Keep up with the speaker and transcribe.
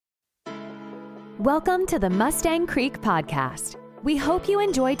Welcome to the Mustang Creek Podcast. We hope you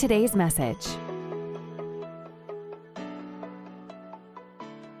enjoy today's message.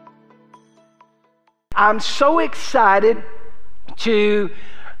 I'm so excited to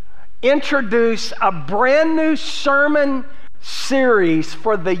introduce a brand new sermon series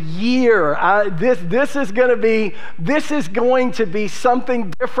for the year. This is going to be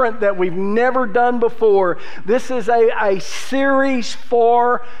something different that we've never done before. This is a series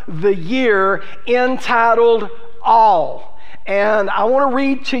for the year entitled All. And I want to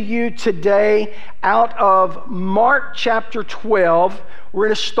read to you today out of Mark chapter 12. We're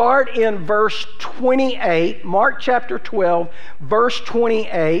going to start in verse 28, Mark chapter 12, verse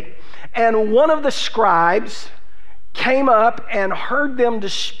 28. And one of the scribes came up and heard them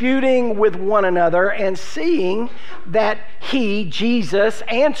disputing with one another, and seeing that he, Jesus,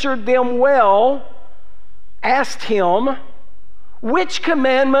 answered them well, asked him, "Which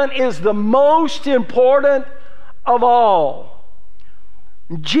commandment is the most important of all?"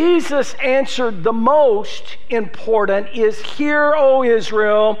 Jesus answered, "The most important is, Hear, O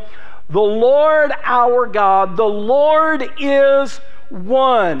Israel, the Lord our God, the Lord is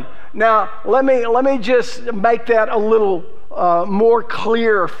one." Now, let me just make that a little more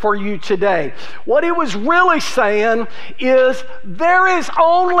clear for you today. What he was really saying is there is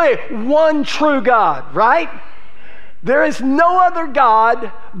only one true God, right? There is no other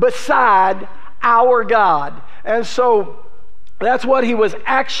God beside our God. And so that's what he was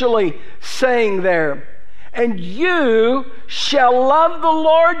actually saying there. And you shall love the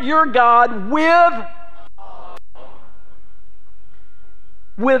Lord your God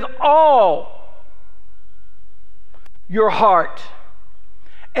with all your heart,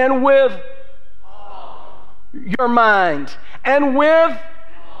 and with your mind, and with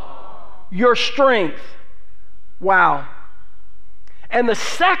your strength. Wow. And the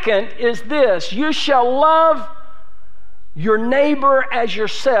second is this: you shall love your neighbor as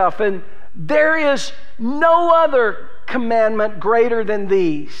yourself. And there is no other commandment greater than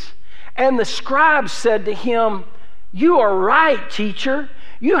these. And the scribes said to him, "You are right, teacher.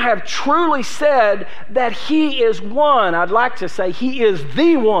 You have truly said that He is one." I'd like to say He is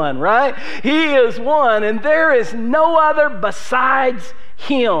the one, right? He is one, and there is no other besides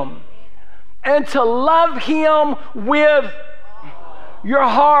Him. And to love Him with your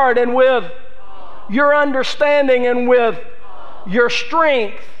heart, and with your understanding, and with your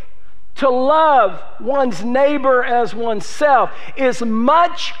strength. To love one's neighbor as oneself is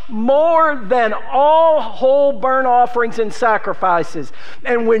much more than all whole burnt offerings and sacrifices.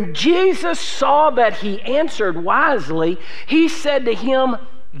 And when Jesus saw that he answered wisely, he said to him,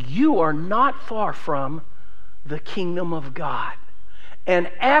 "You are not far from the kingdom of God."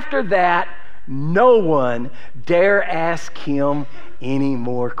 And after that, no one dare ask him any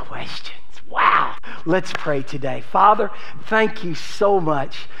more questions. Wow. Let's pray today. Father, thank you so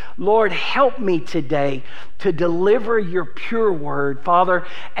much. Lord, help me today to deliver your pure word, Father,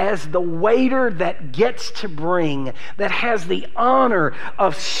 as the waiter that gets to bring, that has the honor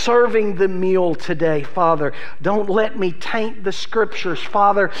of serving the meal today, Father. Don't let me taint the scriptures,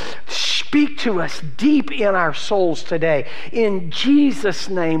 Father. Speak to us deep in our souls today. In Jesus'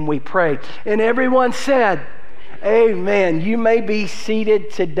 name we pray. And everyone said, amen. You may be seated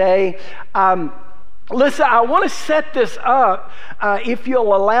today. Listen, I want to set this up, if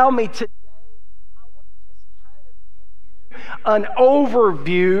you'll allow me today. I want to just kind of give you an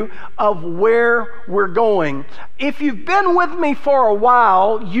overview of where we're going. If you've been with me for a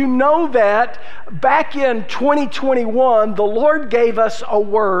while, you know that back in 2021, the Lord gave us a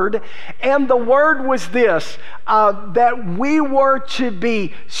word, and the word was this, that we were to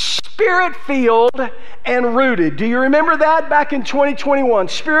be Spirit-filled and rooted. Do you remember that back in 2021?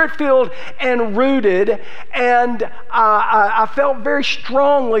 Spirit-filled and rooted. And I felt very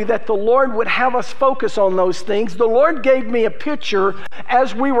strongly that the Lord would have us focus on those things. The Lord gave me a picture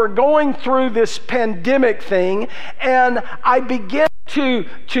as we were going through this pandemic thing, and I began to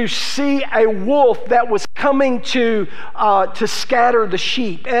see a wolf that was coming to scatter the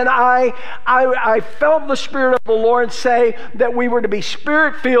sheep. And I felt the Spirit of the Lord say that we were to be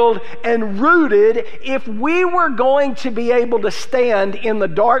Spirit-filled and rooted if we were going to be able to stand in the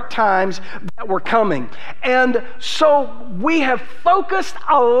dark times that were coming. And so we have focused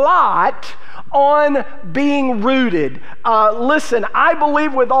a lot on being rooted. Listen, I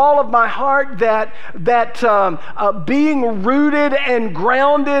believe with all of my heart that being rooted and and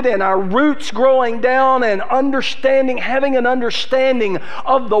grounded and our roots growing down and understanding, having an understanding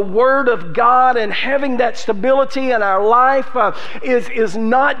of the Word of God and having that stability in our life is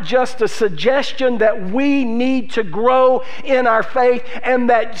not just a suggestion that we need to grow in our faith, and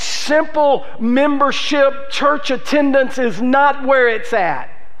that simple membership, church attendance is not where it's at.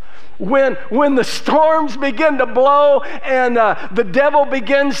 When the storms begin to blow and the devil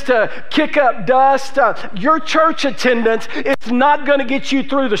begins to kick up dust, your church attendance is not going to get you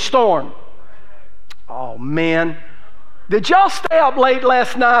through the storm. Oh, man. Did y'all stay up late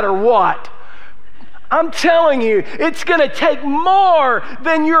last night or what? I'm telling you, it's going to take more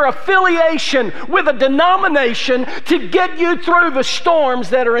than your affiliation with a denomination to get you through the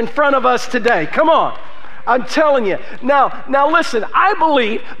storms that are in front of us today. Come on. I'm telling you. Now listen, I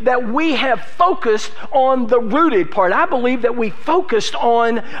believe that we have focused on the rooted part. I believe that we focused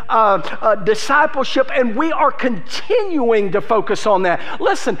on discipleship, and we are continuing to focus on that.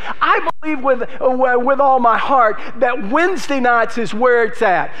 Listen, I believe with all my heart that Wednesday nights is where it's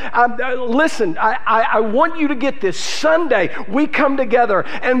at. Listen, I want you to get this. Sunday, we come together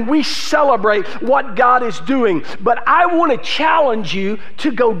and we celebrate what God is doing. But I want to challenge you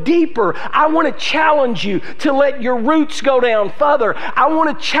to go deeper. I want to challenge you to let your roots go down further. I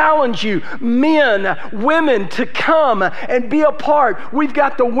want to challenge you, men, women, to come and be a part. We've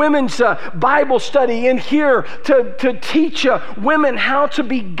got the women's Bible study in here to teach women how to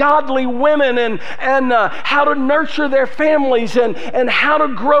be godly women and how to nurture their families and how to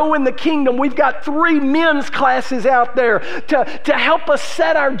grow in the kingdom. We've got 3 men's classes out there to help us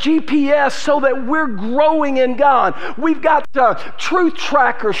set our GPS so that we're growing in God. We've got truth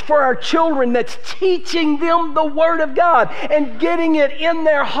trackers for our children that's teaching them the Word of God and getting it in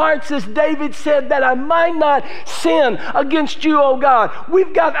their hearts, as David said, that I might not sin against you, O God.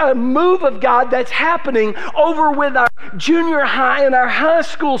 We've got a move of God that's happening over with our junior high and our high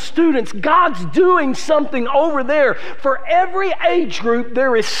school students. God's doing something over there. For every age group,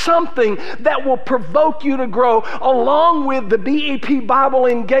 there is something that will provoke you to grow, along with the BEP Bible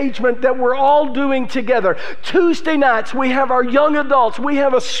engagement that we're all doing together. Tuesday nights, we have our young adults. We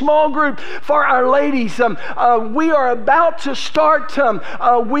have a small group for our ladies. We are about to start.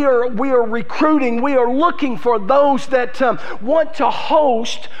 We are recruiting. We are looking for those that want to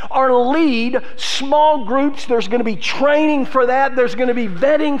host or lead small groups. There's going to be training for that. There's going to be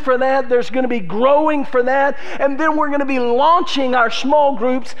vetting for that. There's going to be growing for that. And then we're going to be launching our small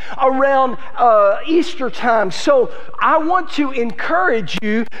groups around Easter time. So I want to encourage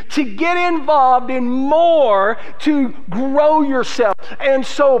you to get involved in more to grow yourself. And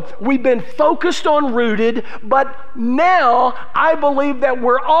so we've been focused on rooted, but now I believe that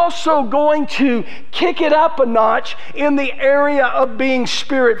we're also going to kick it up a notch in the area of being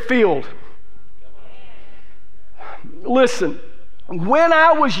Spirit-filled. Listen, when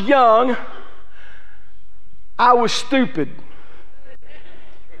I was young, I was stupid.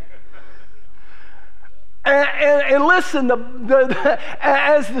 And listen,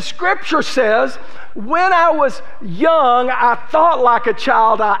 as the Scripture says, when I was young, I thought like a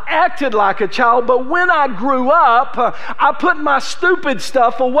child, I acted like a child, but when I grew up, I put my stupid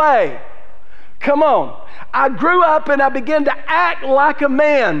stuff away. Come on. I grew up and I began to act like a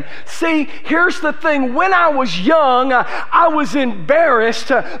man. See, here's the thing. When I was young, I was embarrassed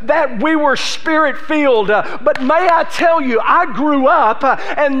that we were Spirit-filled. But may I tell you, I grew up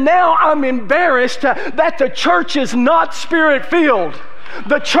and now I'm embarrassed that the church is not Spirit-filled.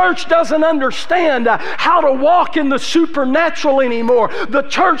 The church doesn't understand how to walk in the supernatural anymore. The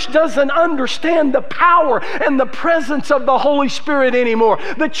church doesn't understand the power and the presence of the Holy Spirit anymore.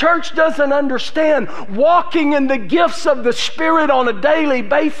 The church doesn't understand walking in the gifts of the Spirit on a daily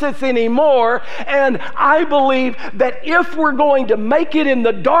basis anymore. And I believe that if we're going to make it in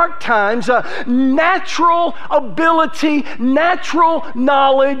the dark times, natural ability, natural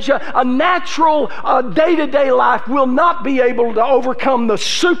knowledge, a natural day-to-day life will not be able to overcome the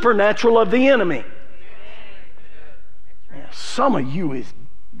supernatural of the enemy. Man, some of you're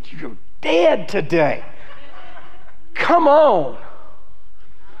dead today. Come on.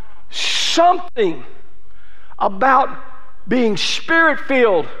 Something about being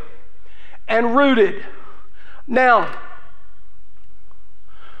Spirit-filled and rooted. Now,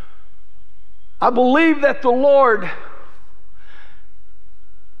 I believe that the Lord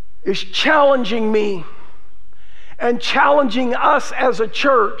is challenging me and challenging us as a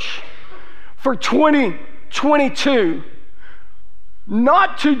church for 2022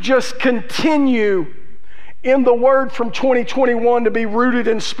 not to just continue in the word from 2021 to be rooted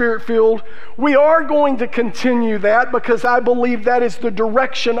and Spirit-filled. We are going to continue that because I believe that is the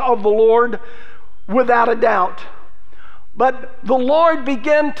direction of the Lord without a doubt. But the Lord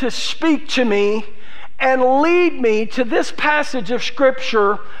began to speak to me and lead me to this passage of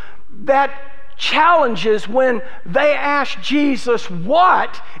Scripture that challenges when they asked Jesus,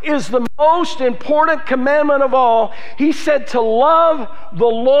 what is the most important commandment of all? He said to love the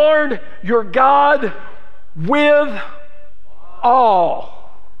Lord your God with all.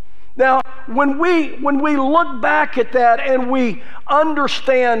 Now, when we look back at that and we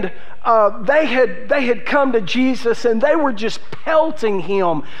understand they had come to Jesus and they were just pelting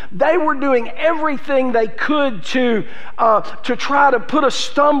him. They were doing everything they could to try to put a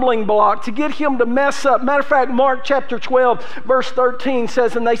stumbling block, to get him to mess up. Matter of fact, Mark chapter 12, verse 13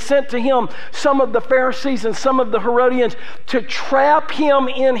 says, and they sent to him some of the Pharisees and some of the Herodians to trap him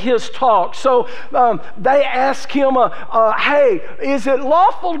in his talk. So they asked him, hey, is it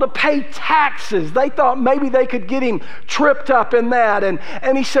lawful to pay taxes? They thought maybe they could get him tripped up in that.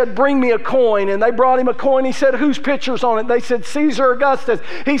 And he said, bring me a coin. And they brought him a coin. He said, whose picture's on it? They said, Caesar Augustus.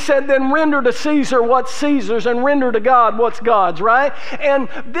 He said, then render to Caesar what's Caesar's and render to God what's God's, right? And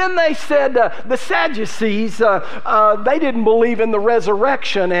then they said, the Sadducees, they didn't believe in the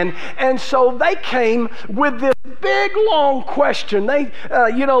resurrection. And so they came with this big, long question. They,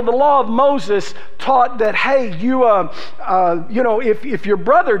 the law of Moses taught that, hey, if your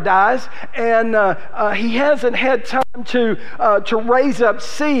brother dies and he hasn't had time to raise up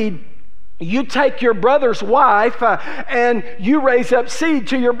seed, you take your brother's wife and you raise up seed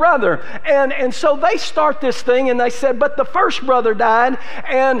to your brother. And so they start this thing and they said, but the first brother died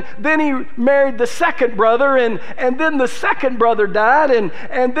and then he married the second brother and then the second brother died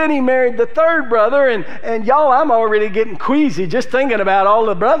and then he married the third brother. And y'all, I'm already getting queasy just thinking about all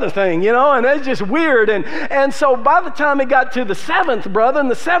the brother thing, and it's just weird. And so by the time it got to the seventh brother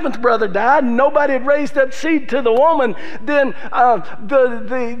and the seventh brother died and nobody had raised up seed to the woman, then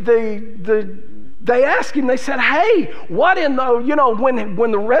they asked him, they said, hey, what in the,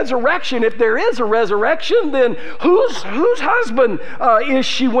 when the resurrection, if there is a resurrection, then whose husband is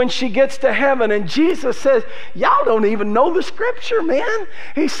she when she gets to heaven? And Jesus says, y'all don't even know the Scripture, man.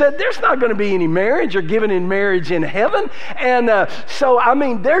 He said, there's not going to be any marriage or given in marriage in heaven. And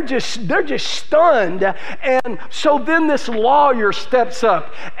they're just stunned. And so then this lawyer steps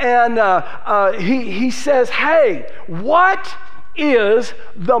up and he says, hey, what is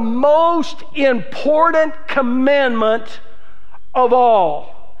the most important commandment of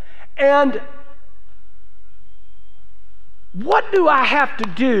all? And what do I have to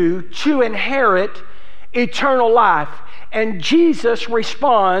do to inherit eternal life? And Jesus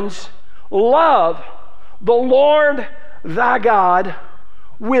responds, love the Lord thy God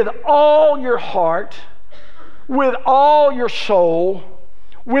with all your heart, with all your soul,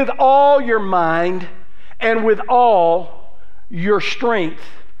 with all your mind, and with all your strength.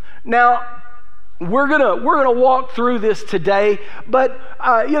 Now, we're gonna walk through this today, but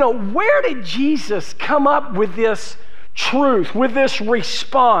where did Jesus come up with this truth, with this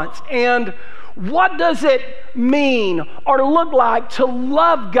response? And what does it mean or look like to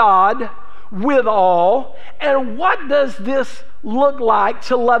love God with all? And what does this look like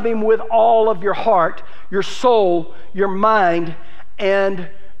to love Him with all of your heart, your soul, your mind, and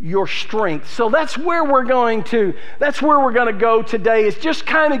your strength? So that's where we're going to go today, is just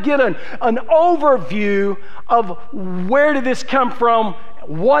kind of get an overview of where did this come from,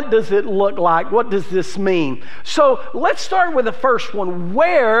 what does it look like, what does this mean? So let's start with the first one.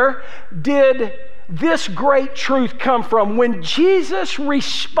 Where did this great truth come from? When Jesus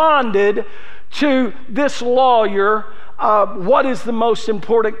responded to this lawyer, what is the most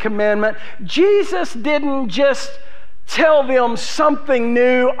important commandment? Jesus didn't just tell them something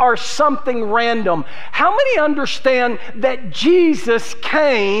new or something random. How many understand that Jesus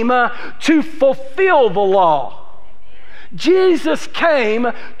came to fulfill the law? Jesus came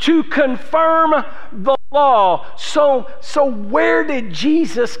to confirm the law. So where did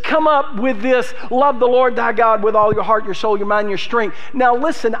Jesus come up with this, love the Lord thy God with all your heart, your soul, your mind, your strength? Now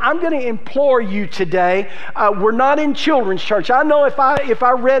listen, I'm going to implore you today, we're not in children's church. I know if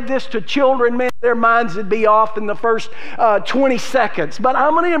I read this to children, man, their minds would be off in the first 20 seconds. But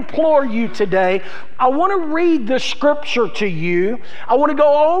I'm going to implore you today, I want to read the Scripture to you. I want to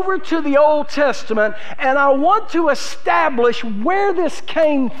go over to the Old Testament and I want to establish where this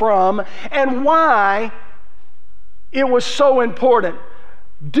came from and why it was so important.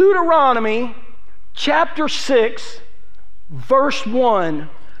 Deuteronomy chapter 6, verse 1.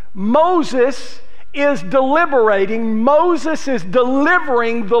 Moses is deliberating. Moses is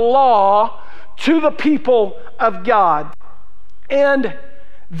delivering the law to the people of God. And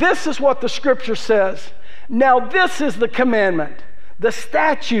this is what the Scripture says. Now this is the commandment, the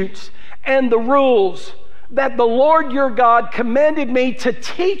statutes and the rules that the Lord your God commanded me to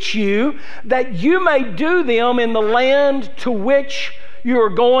teach you, that you may do them in the land to which you are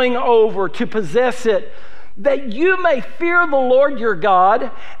going over to possess it, that you may fear the Lord your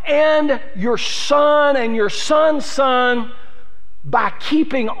God and your son and your son's son, by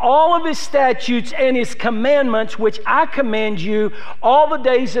keeping all of His statutes and His commandments, which I command you all the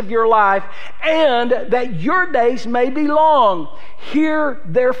days of your life, and that your days may be long. Hear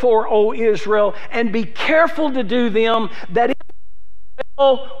therefore, O Israel, and be careful to do them, that it go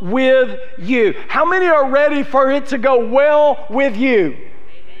well with you. How many are ready for it to go well with you?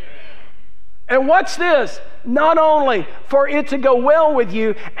 And watch this. Not only for it to go well with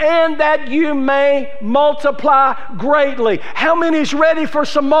you, and that you may multiply greatly. How many is ready for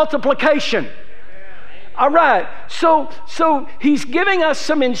some multiplication? All right, so He's giving us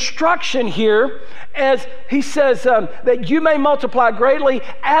some instruction here as He says that you may multiply greatly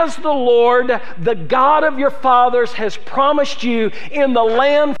as the Lord, the God of your fathers, has promised you in the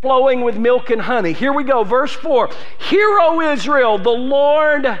land flowing with milk and honey. Here we go, verse 4. Hear, O Israel, the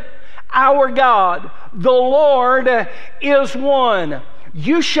Lord our God, the Lord is one.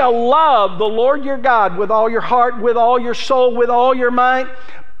 You shall love the Lord your God with all your heart, with all your soul, with all your might.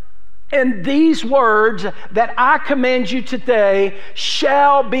 And these words that I command you today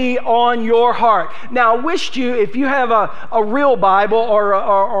shall be on your heart. Now, I wished you, if you have a real Bible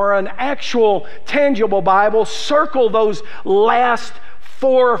or an actual tangible Bible, circle those last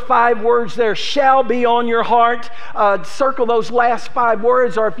 4 or 5 words there, shall be on your heart. Circle those last 5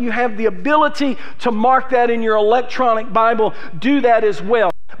 words, or if you have the ability to mark that in your electronic Bible, do that as well.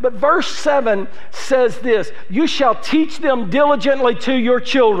 But verse 7 says this, you shall teach them diligently to your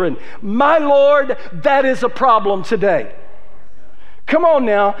children. My Lord, that is a problem today. Come on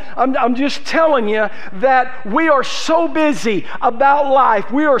now, I'm just telling you that we are so busy about life.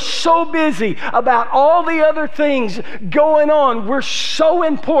 We are so busy about all the other things going on. We're so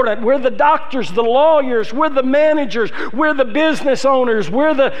important. We're the doctors, the lawyers, we're the managers, we're the business owners,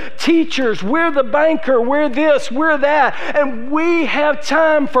 we're the teachers, we're the banker, we're this, we're that. And we have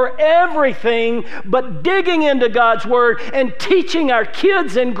time for everything but digging into God's Word and teaching our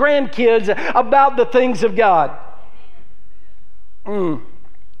kids and grandkids about the things of God. And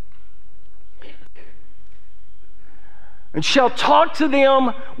shall talk to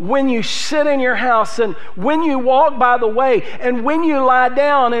them when you sit in your house, and when you walk by the way, and when you lie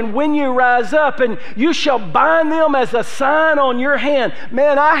down, and when you rise up, and you shall bind them as a sign on your hand.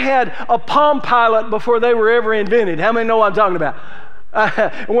 Man, I had a Palm Pilot before they were ever invented. How many know what I'm talking about?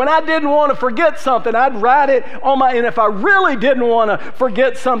 When I didn't want to forget something, I'd write it on my, and if I really didn't want to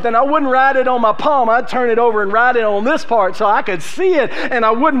forget something, I wouldn't write it on my palm. I'd turn it over and write it on this part so I could see it, and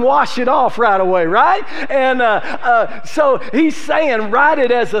I wouldn't wash it off right away, right? And so he's saying, write it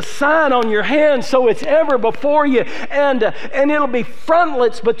as a sign on your hand so it's ever before you, and it'll be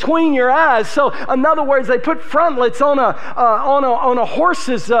frontlets between your eyes. So in other words, they put frontlets on a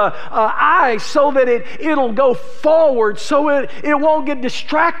horse's eyes so that it'll go forward, so it won't get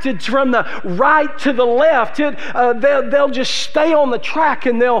distracted from the right to the left. They'll just stay on the track,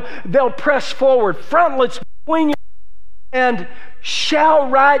 and they'll press forward. Frontlets between you, and shall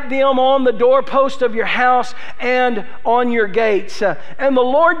write them on the doorpost of your house and on your gates. And the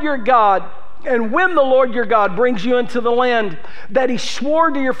Lord your God, and when the Lord your God brings you into the land that He swore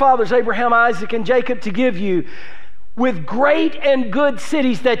to your fathers Abraham, Isaac, and Jacob to give you, with great and good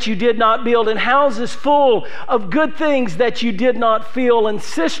cities that you did not build, and houses full of good things that you did not fill, and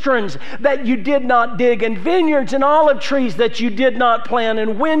cisterns that you did not dig, and vineyards and olive trees that you did not plant.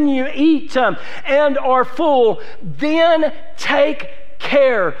 And when you eat and are full, then take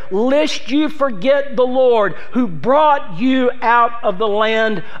care lest you forget the Lord who brought you out of the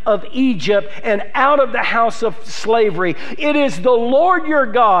land of Egypt and out of the house of slavery. It is the Lord your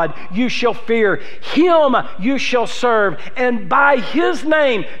God you shall fear. Him you shall serve, and by His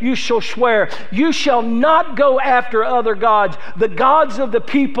name you shall swear. You shall not go after other gods, the gods of the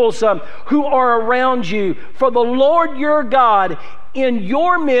peoples who are around you. For the Lord your God in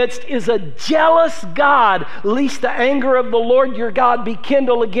your midst is a jealous God, lest the anger of the Lord your God be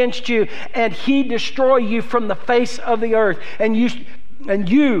kindled against you, and He destroy you from the face of the earth. And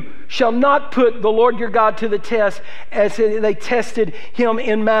you shall not put the Lord your God to the test, as they tested Him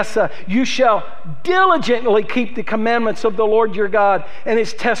in Massah. You shall diligently keep the commandments of the Lord your God, and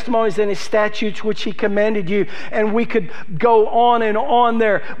His testimonies and His statutes which He commanded you. And we could go on and on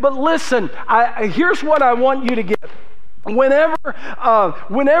there. But listen, here's what I want you to get.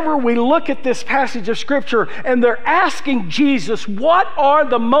 whenever we look at this passage of Scripture and they're asking Jesus, what are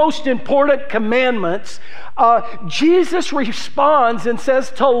the most important commandments? Jesus responds and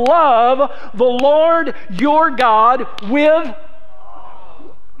says to love the Lord your God with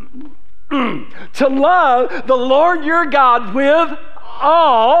to love the Lord your God with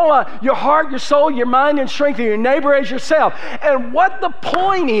all your heart, your soul, your mind, and strength, and your neighbor as yourself. And what the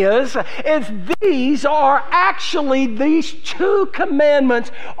point is these two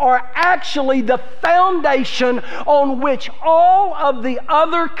commandments are actually the foundation on which all of the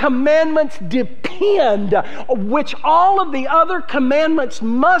other commandments depend, which all of the other commandments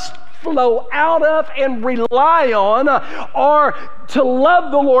must flow out of and rely on, are to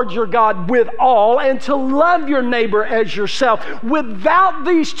love the Lord your God with all and to love your neighbor as yourself. Without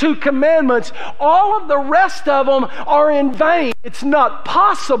these two commandments, all of the rest of them are in vain. It's not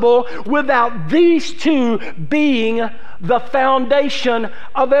possible without these two being the foundation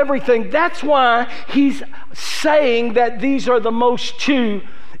of everything. That's why he's saying that these are the most two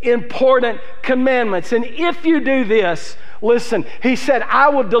important commandments. And if you do this, listen, he said, I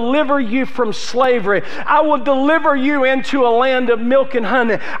will deliver you from slavery. I will deliver you into a land of milk and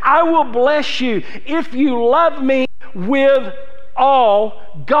honey. I will bless you if you love me with all.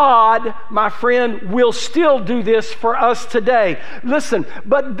 God, my friend, will still do this for us today. Listen,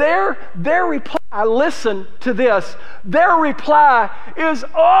 but their reply, listen to this, their reply is,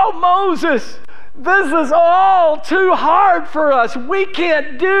 oh, Moses, this is all too hard for us. We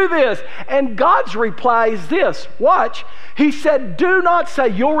can't do this. And God's reply is this. Watch. He said, do not say,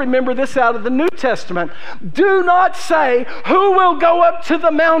 you'll remember this out of the New Testament, do not say, who will go up to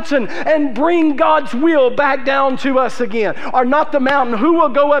the mountain and bring God's will back down to us again? Or not the mountain, who will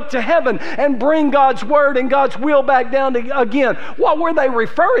go up to heaven and bring God's word and God's will back down again? What were they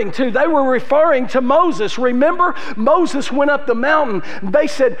referring to? They were referring to Moses. Remember, Moses went up the mountain. They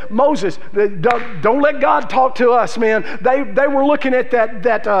said, Moses, don't let God talk to us, man. They were looking at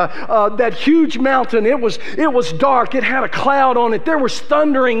that huge mountain. It was dark. It had a cloud on it. There was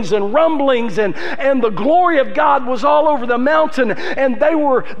thunderings and rumblings, and the glory of God was all over the mountain. And they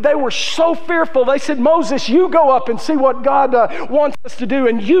were so fearful. They said, Moses, you go up and see what God wants us to do,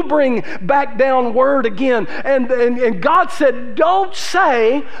 and you bring back down word again. And God said, don't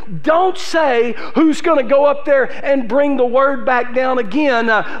say who's going to go up there and bring the word back down again.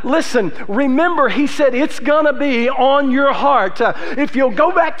 Listen, remember, he said it's going to be on your heart. If you'll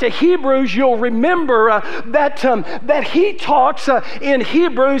go back to Hebrews, you'll remember that he talks in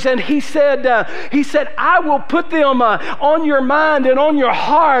Hebrews, and he said, I will put them on your mind and on your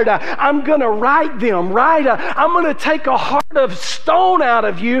heart. I'm going to write them, right? I'm going to take a heart of stone out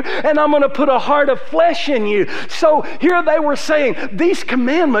of you, and I'm going to put a heart of flesh in you. So here they were saying, these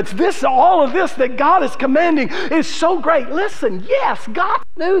commandments, all of this that God is commanding is so great. Listen, yes, God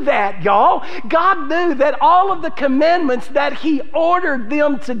knew that, y'all. God knew that all of the commandments that he ordered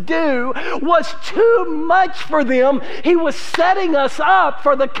them to do was too much for them. He was setting us up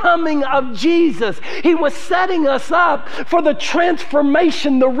for the coming of Jesus. He was setting us up for the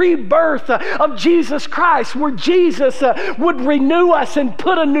transformation, the rebirth of Jesus Christ, where Jesus would renew us and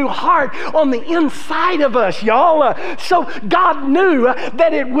put a new heart on the inside of us, y'all. So God knew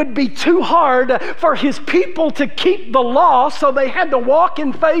that it would be too hard for his people to keep the law, so they had to walk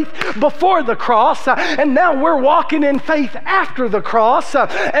in faith before the cross. And now we're walking in faith after the cross.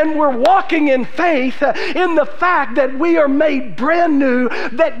 And we're walking in faith in the fact that we are made brand new,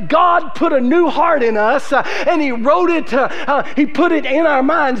 that God put a new heart in us, and he wrote it, he put it in our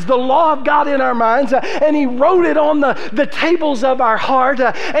minds, the law of God in our minds, and he wrote it on the tables of our heart,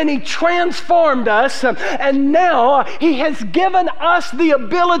 and he transformed us, and now he has given us the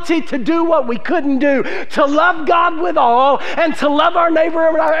ability to do what we couldn't do, to love God with all and to love our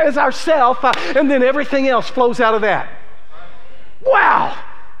neighbor as ourselves, and then everything else flows out of that. Wow!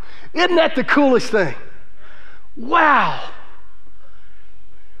 Isn't that the coolest thing? Wow!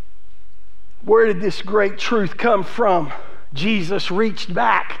 Where did this great truth come from? Jesus reached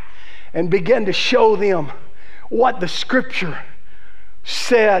back and began to show them what the Scripture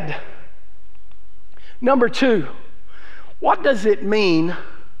said. Number two, what does it mean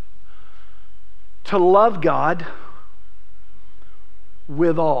to love God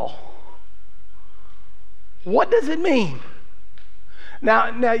with all? What does it mean?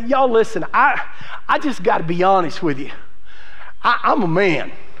 Now, y'all listen, I just got to be honest with you. I'm a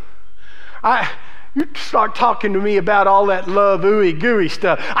man. You start talking to me about all that love, ooey gooey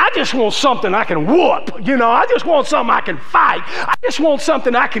stuff. I just want something I can whoop. I just want something I can fight. I just want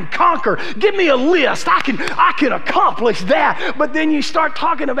something I can conquer. Give me a list. I can accomplish that. But then you start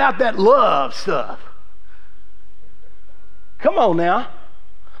talking about that love stuff. Come on now.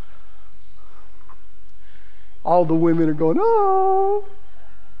 All the women are going, oh,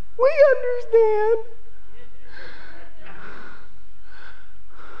 we understand.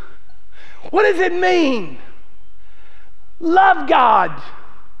 What does it mean? Love God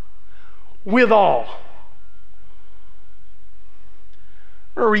with all.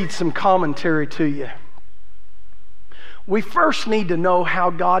 I'm going to read some commentary to you. We first need to know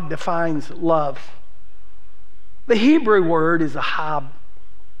how God defines love. The Hebrew word is ahab.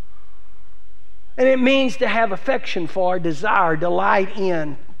 And it means to have affection for, desire, delight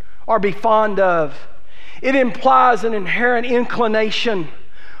in, or be fond of. It implies an inherent inclination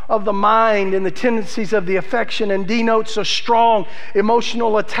of the mind and the tendencies of the affection, and denotes a strong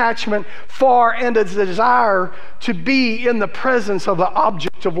emotional attachment for and a desire to be in the presence of the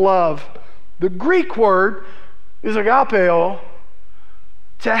object of love. The Greek word is agapeo,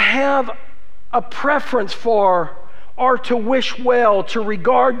 to have a preference for, or to wish well, to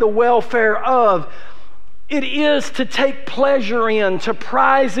regard the welfare of. It is to take pleasure in, to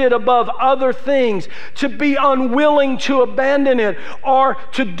prize it above other things, to be unwilling to abandon it or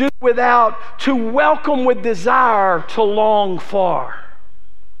to do without, to welcome with desire, to long for.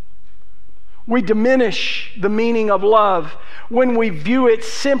 We diminish the meaning of love when we view it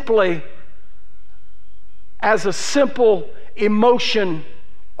simply as a simple emotion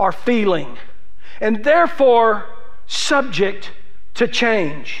or feeling, and therefore subject to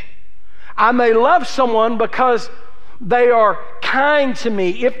change. I may love someone because they are kind to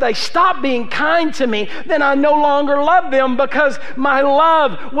me. If they stop being kind to me, then I no longer love them, because my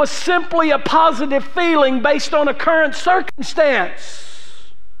love was simply a positive feeling based on a current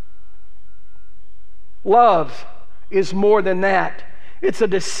circumstance. Love is more than that. It's a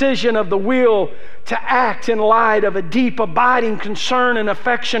decision of the will to act in light of a deep, abiding concern and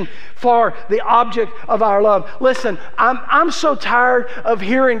affection for the object of our love. Listen, I'm so tired of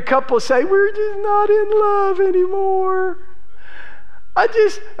hearing couples say, we're just not in love anymore.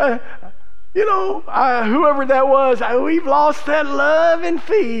 Whoever that was, we've lost that love and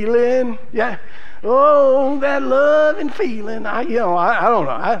feeling. Yeah. Oh, that love and feeling. I don't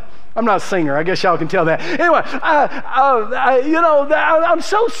know. I'm not a singer. I guess y'all can tell that. Anyway, I'm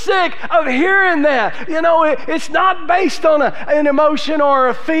so sick of hearing that. It's not based on an emotion or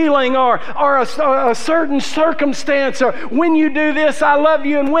a feeling or a certain circumstance, or when you do this, I love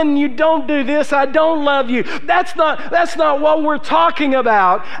you, and when you don't do this, I don't love you. That's not what we're talking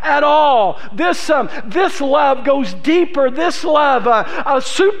about at all. This love goes deeper. This love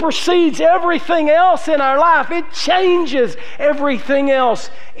supersedes everything else in our life. It changes everything else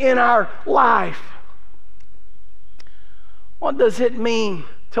in our life. What does it mean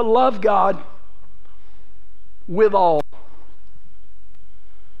to love God with all?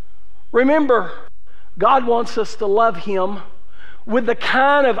 Remember, God wants us to love Him with the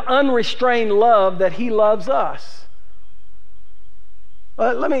kind of unrestrained love that He loves us.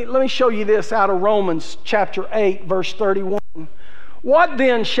 Let me show you this out of Romans chapter 8, verse 31. What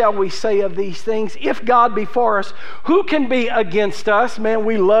then shall we say of these things? If God be for us, who can be against us? Man,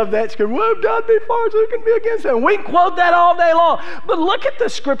 we love that scripture. Well, if God be for us, who can be against us? And we quote that all day long. But look at the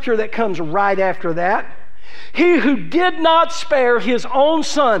scripture that comes right after that. He who did not spare His own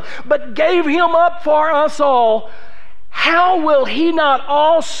Son, but gave Him up for us all, how will He not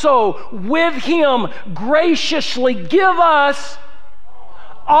also with Him graciously give us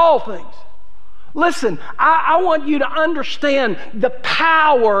all things? Listen, I want you to understand the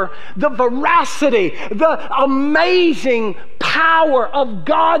power, the veracity, the amazing power of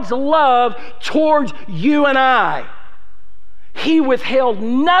God's love towards you and I. He withheld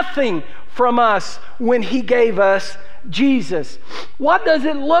nothing from us when He gave us Jesus. What does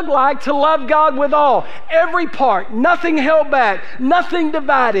it look like to love God with all? Every part, nothing held back, nothing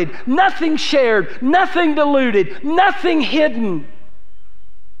divided, nothing shared, nothing diluted, nothing hidden.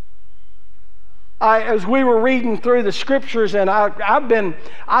 As we were reading through the scriptures, and I've been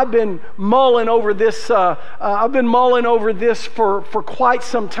mulling over this. I've been mulling over this for quite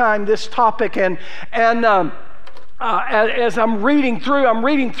some time. This topic, and as I'm reading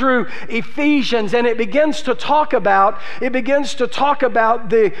through Ephesians, and it begins to talk about the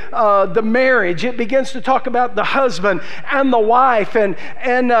marriage. It begins to talk about the husband and the wife, and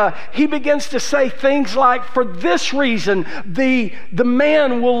he begins to say things like, for this reason the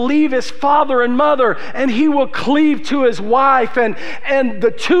man will leave his father and mother, and he will cleave to his wife, and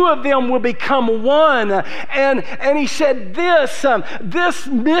the two of them will become one. And he said this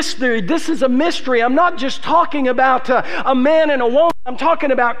mystery. This is a mystery. I'm not just talking about a man and a woman. I'm talking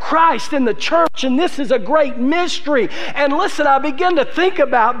about Christ in the church, and this is a great mystery. And listen, I begin to think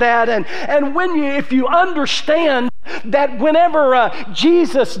about that, and if you understand that whenever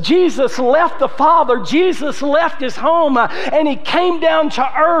Jesus left the Father, Jesus left his home, and he came down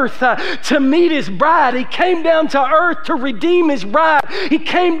to earth to meet his bride. He came down to earth to redeem his bride. He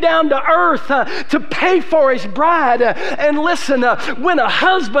came down to earth to pay for his bride. And listen, when a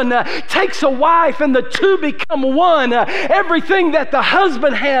husband takes a wife and the two become one, everything that the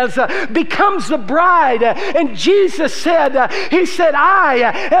husband has becomes the bride. And Jesus said, he said,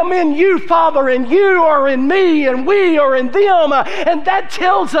 I am in you, Father, and you are in me, and we are in them. And that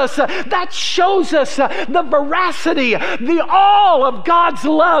tells us, that shows us the veracity, the all of God's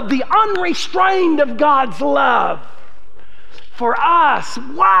love, the unrestrained of God's love for us.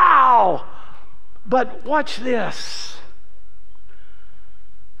 Wow! But watch this.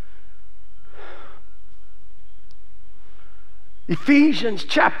 Ephesians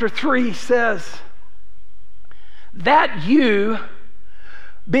chapter 3 says that you,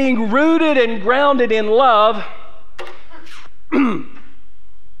 being rooted and grounded in love,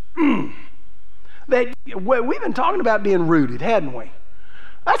 that we've been talking about being rooted, hadn't we?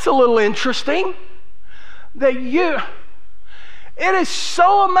 That's a little interesting. It is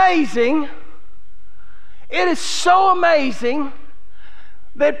so amazing. It is so amazing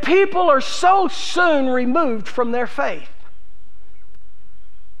that people are so soon removed from their faith.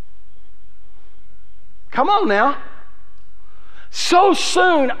 Come on now. So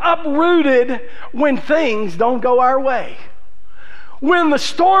soon uprooted when things don't go our way. When the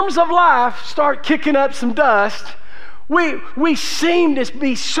storms of life start kicking up some dust, we seem to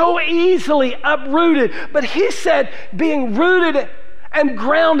be so easily uprooted. But he said, being rooted and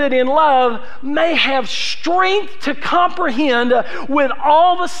grounded in love may have strength to comprehend with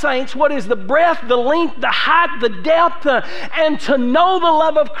all the saints what is the breadth, the length, the height, the depth, and to know the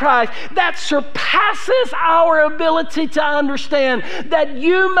love of Christ that surpasses our ability to understand, that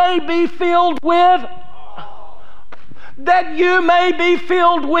you may be filled with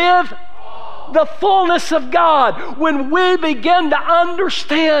the fullness of God. When we begin to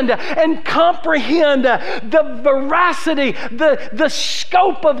understand and comprehend the veracity, the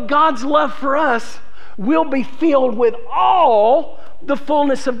scope of God's love for us, we'll be filled with all the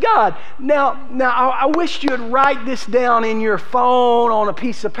fullness of God. Now I wish you'd write this down in your phone, on a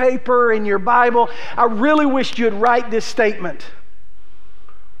piece of paper, in your Bible. I really wish you'd write this statement.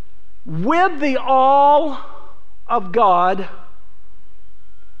 With the all of God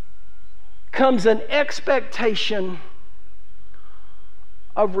comes an expectation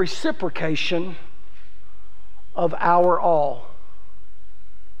of reciprocation of our all.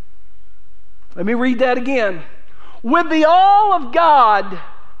 Let me read that again. With the all of God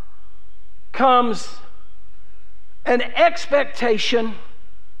comes an expectation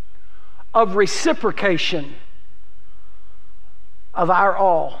of reciprocation of our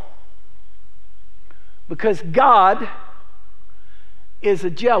all. Because God is a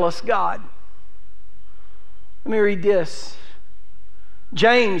jealous God. Let me read this.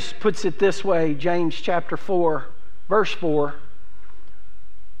 James puts it this way, James chapter 4, verse 4.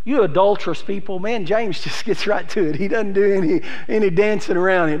 You adulterous people, man, James just gets right to it. He doesn't do any dancing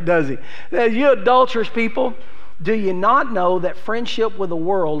around it, does he? You adulterous people, do you not know that friendship with the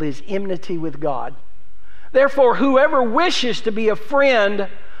world is enmity with God? Therefore, whoever wishes to be a friend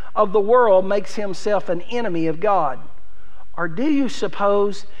of the world makes himself an enemy of God. Or do you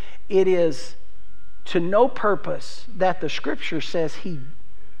suppose it is to no purpose that the Scripture says He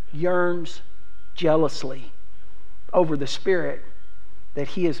yearns jealously over the Spirit that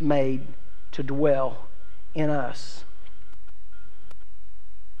He has made to dwell in us?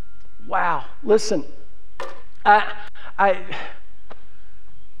 Wow. Listen,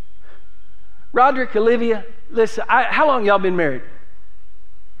 Roderick, Olivia, listen, how long y'all been married?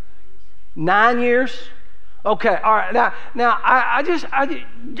 9 years? Okay, all right. Now, I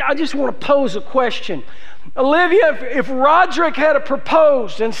just want to pose a question. Olivia, if Roderick had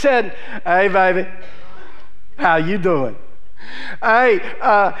proposed and said, "Hey, baby, how you doing? Hey,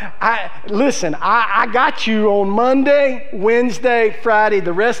 listen, I got you on Monday, Wednesday, Friday,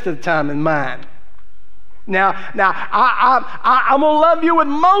 the rest of the time in mine. Now, I'm gonna love you with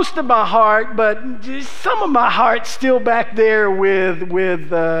most of my heart, but some of my heart's still back there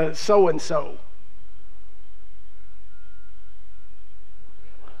with so and so."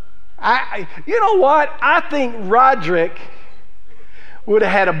 You know what? I think Roderick would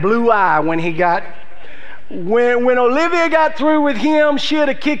have had a blue eye when he got When Olivia got through with him, she'd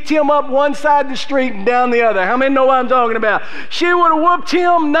have kicked him up one side of the street and down the other. How many know what I'm talking about? She would have whooped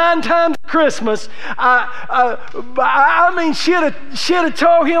him 9 times at Christmas. I mean, she'd have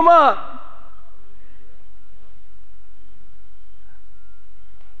tore him up.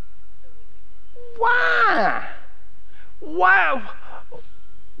 Why? Why?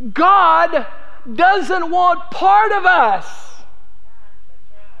 God doesn't want part of us.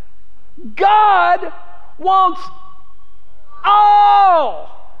 God wants all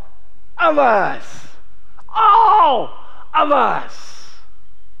of us. All of us.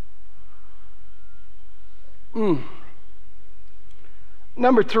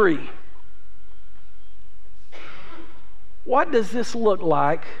 Number 3. What does this look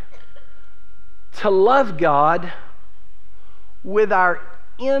like to love God with our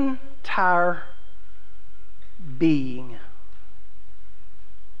entire being?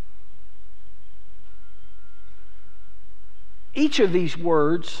 Each of these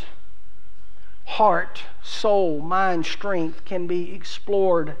words, heart, soul, mind, strength, can be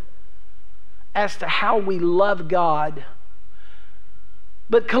explored as to how we love God,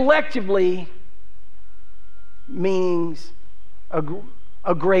 but collectively means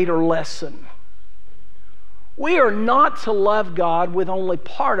a greater lesson. We are not to love God with only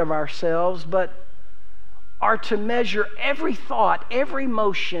part of ourselves, but are to measure every thought, every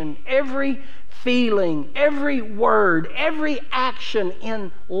motion, every feeling, every word, every action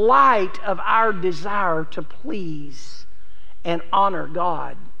in light of our desire to please and honor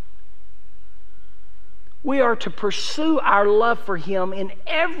God. We are to pursue our love for Him in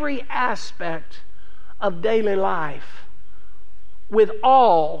every aspect of daily life with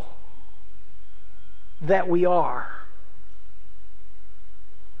all that we are.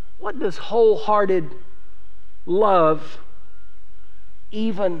 What does wholehearted love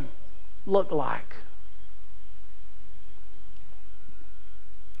even look like?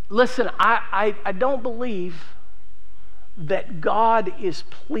 Listen, I don't believe that God is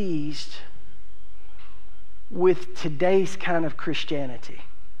pleased with today's kind of Christianity.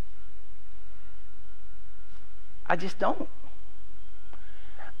 I just don't.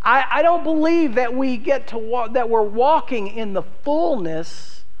 I don't believe that we get to walk, that we're walking in the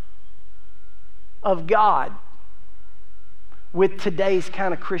fullness of God with today's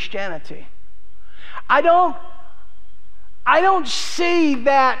kind of Christianity. I don't see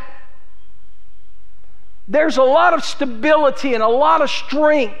that there's a lot of stability and a lot of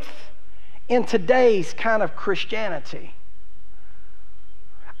strength in today's kind of Christianity.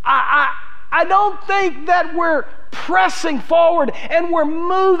 I don't think that we're pressing forward and we're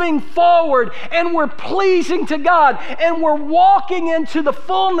moving forward and we're pleasing to God and we're walking into the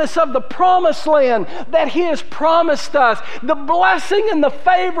fullness of the promised land that He has promised us. The blessing and the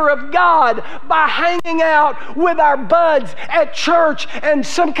favor of God by hanging out with our buds at church and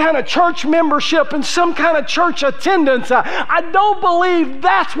some kind of church membership and some kind of church attendance. I don't believe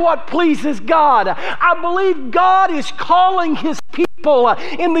that's what pleases God. I believe God is calling His people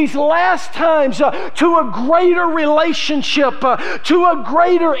in these last times to a greater relationship, to a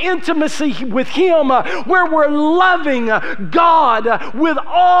greater intimacy with Him, where we're loving God with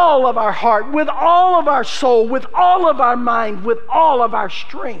all of our heart, with all of our soul, with all of our mind, with all of our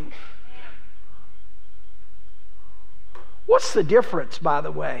strength. What's the difference, by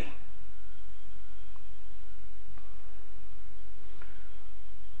the way?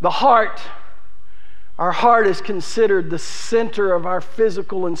 The heart. Our heart is considered the center of our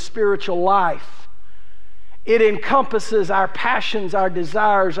physical and spiritual life. It encompasses our passions, our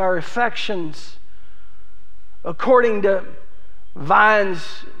desires, our affections. According to Vine's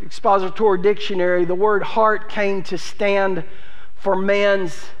Expository Dictionary, the word heart came to stand for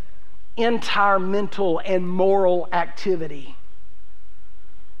man's entire mental and moral activity.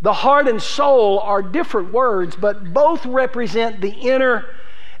 The heart and soul are different words, but both represent the inner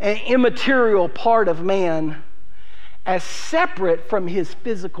and immaterial part of man as separate from his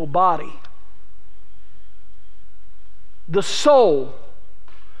physical body. The soul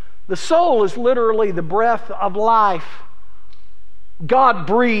is literally the breath of life. God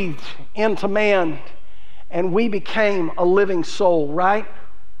breathed into man and we became a living soul, right?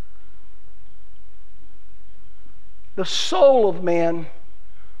 The soul of man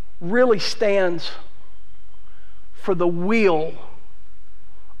really stands for the will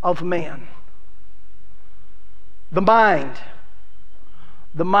of man. The mind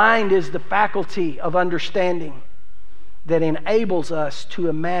is the faculty of understanding that enables us to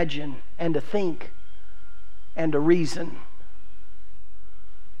imagine and to think and to reason.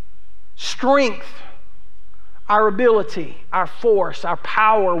 Strength, our ability, our force, our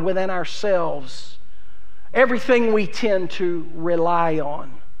power within ourselves, everything we tend to rely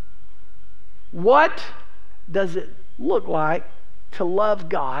on. What does it look like to love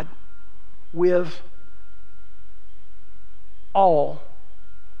God with all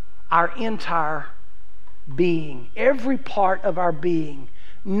our entire being, every part of our being?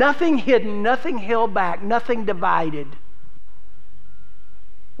 Nothing hidden, nothing held back, nothing divided.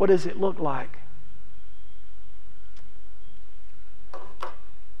 What does it look like?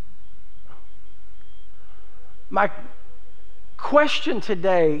 My question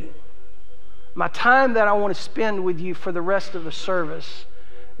today, my time that I want to spend with you for the rest of the service,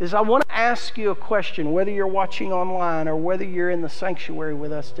 is I want to ask you a question, whether you're watching online or whether you're in the sanctuary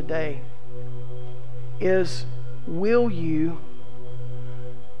with us today, is will you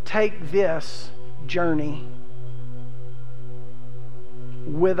take this journey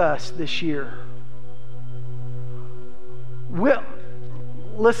with us this year?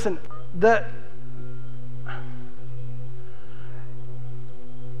 Listen,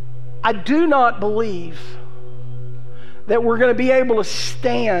 I do not believe that we're going to be able to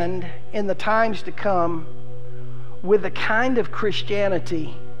stand in the times to come with the kind of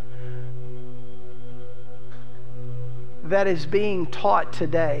Christianity that is being taught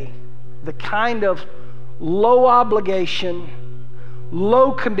today, the kind of low obligation,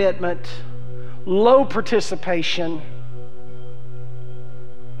 low commitment, low participation.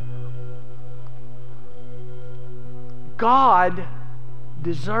 God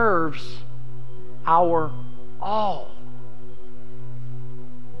deserves our all.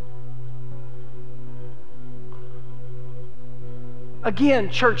 Again,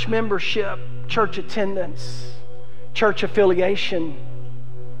 church membership, church attendance, church affiliation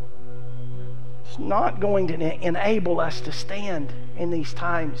is not going to enable us to stand in these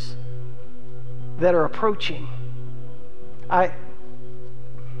times that are approaching.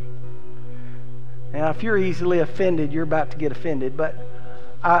 Now, if you're easily offended, you're about to get offended, but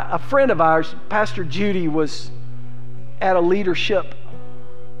a friend of ours, Pastor Judy, was at a leadership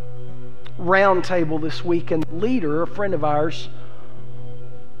roundtable this week, and the leader, a friend of ours,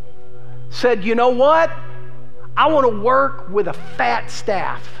 said, you know what? I want to work with a fat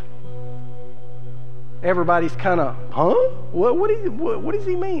staff. Everybody's kind of, huh? What does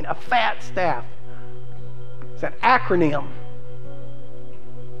he mean? A fat staff. It's an acronym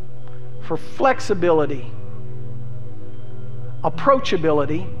for flexibility,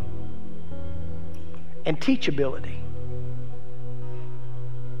 approachability, and teachability.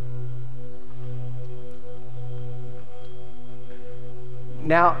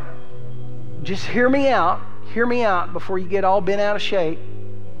 Now, just hear me out before you get all bent out of shape.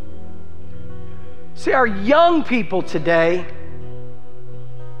 See, our young people today,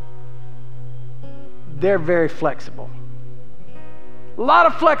 they're very flexible. A lot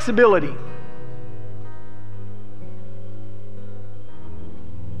of flexibility.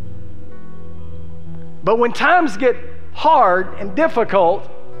 But when times get hard and difficult,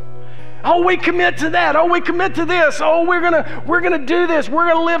 oh, we commit to that. Oh, we commit to this. Oh, we're gonna do this. We're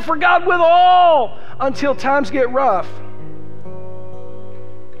gonna live for God with all until times get rough.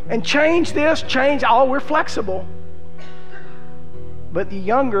 And change this, change. Oh, we're flexible. But the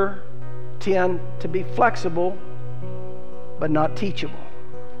younger tend to be flexible, but not teachable.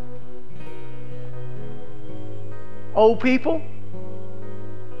 Old people,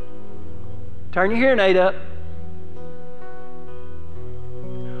 turn your hearing aid up.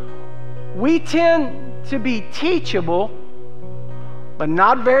 We tend to be teachable, but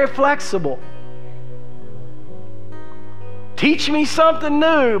not very flexible. Teach me something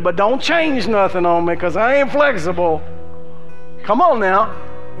new, but don't change nothing on me because I ain't flexible. Come on now.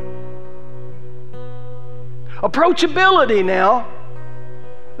 Approachability now,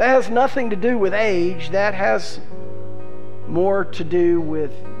 that has nothing to do with age. That has more to do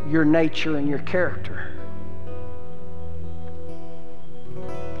with your nature and your character.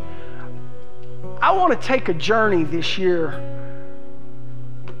 I want to take a journey this year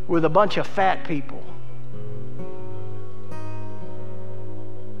with a bunch of fat people.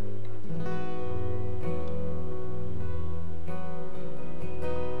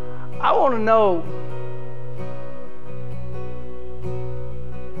 I want to know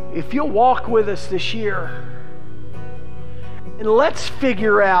if you'll walk with us this year, and let's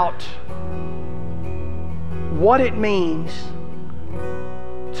figure out what it means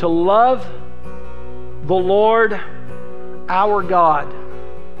to love the Lord our God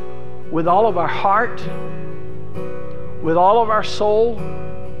with all of our heart, with all of our soul,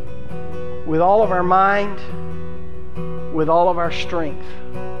 with all of our mind, with all of our strength.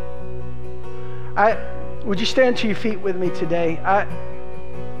 Would you stand to your feet with me today?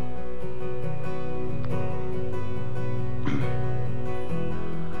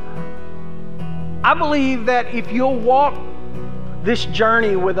 I believe that if you'll walk this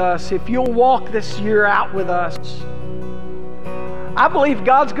journey with us, if you'll walk this year out with us, I believe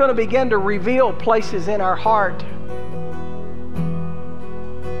God's going to begin to reveal places in our heart.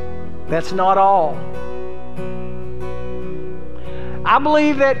 That's not all. I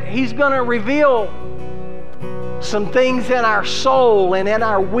believe that He's going to reveal some things in our soul and in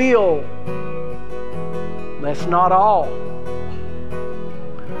our will. That's not all.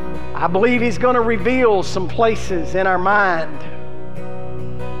 I believe He's going to reveal some places in our mind.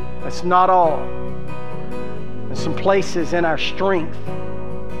 That's not all. And some places in our strength.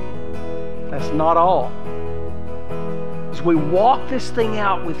 That's not all. As we walk this thing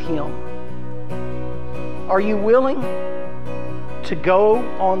out with Him, are you willing to go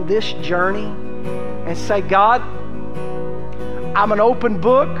on this journey and say, God, I'm an open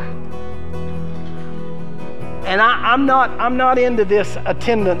book, and I'm not into this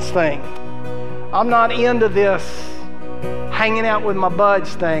attendance thing. I'm not into this hanging out with my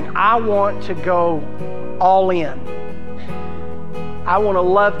buds thing. I want to go all in. I want to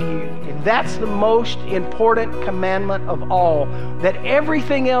love you. And that's the most important commandment of all, that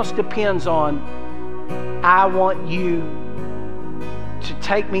everything else depends on. I want you to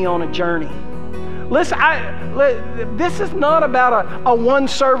take me on a journey. Listen, this is not about a one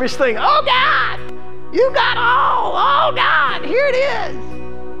service thing. Oh God, you got all. Oh God, here it is.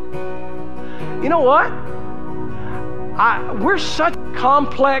 You know what? We're such a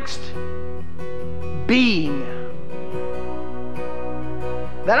complex being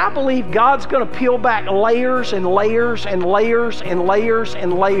that I believe God's going to peel back layers and layers and layers and layers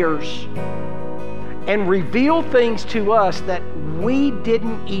and layers and reveal things to us that we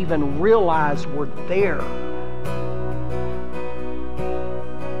didn't even realize were there.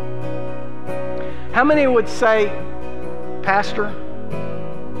 How many would say, Pastor,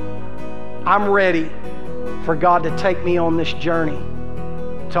 I'm ready for God to take me on this journey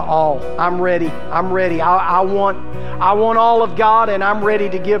to all. I'm ready. I'm ready. I want all of God, and I'm ready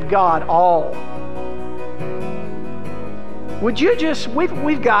to give God all. Would you just,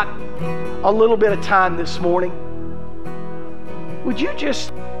 we've got a little bit of time this morning. Would you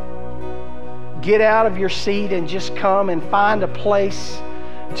just get out of your seat and just come and find a place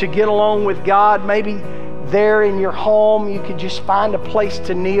to get along with God? Maybe there in your home, you could just find a place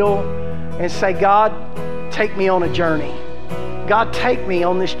to kneel and say, God, take me on a journey. God, take me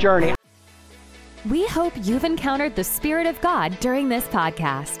on this journey. We hope you've encountered the Spirit of God during this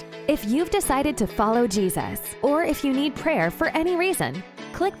podcast. If you've decided to follow Jesus, or if you need prayer for any reason,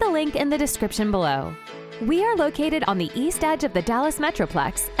 click the link in the description below. We are located on the east edge of the Dallas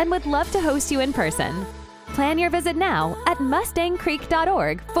Metroplex and would love to host you in person. Plan your visit now at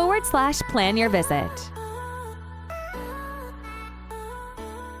mustangcreek.org/plan your visit.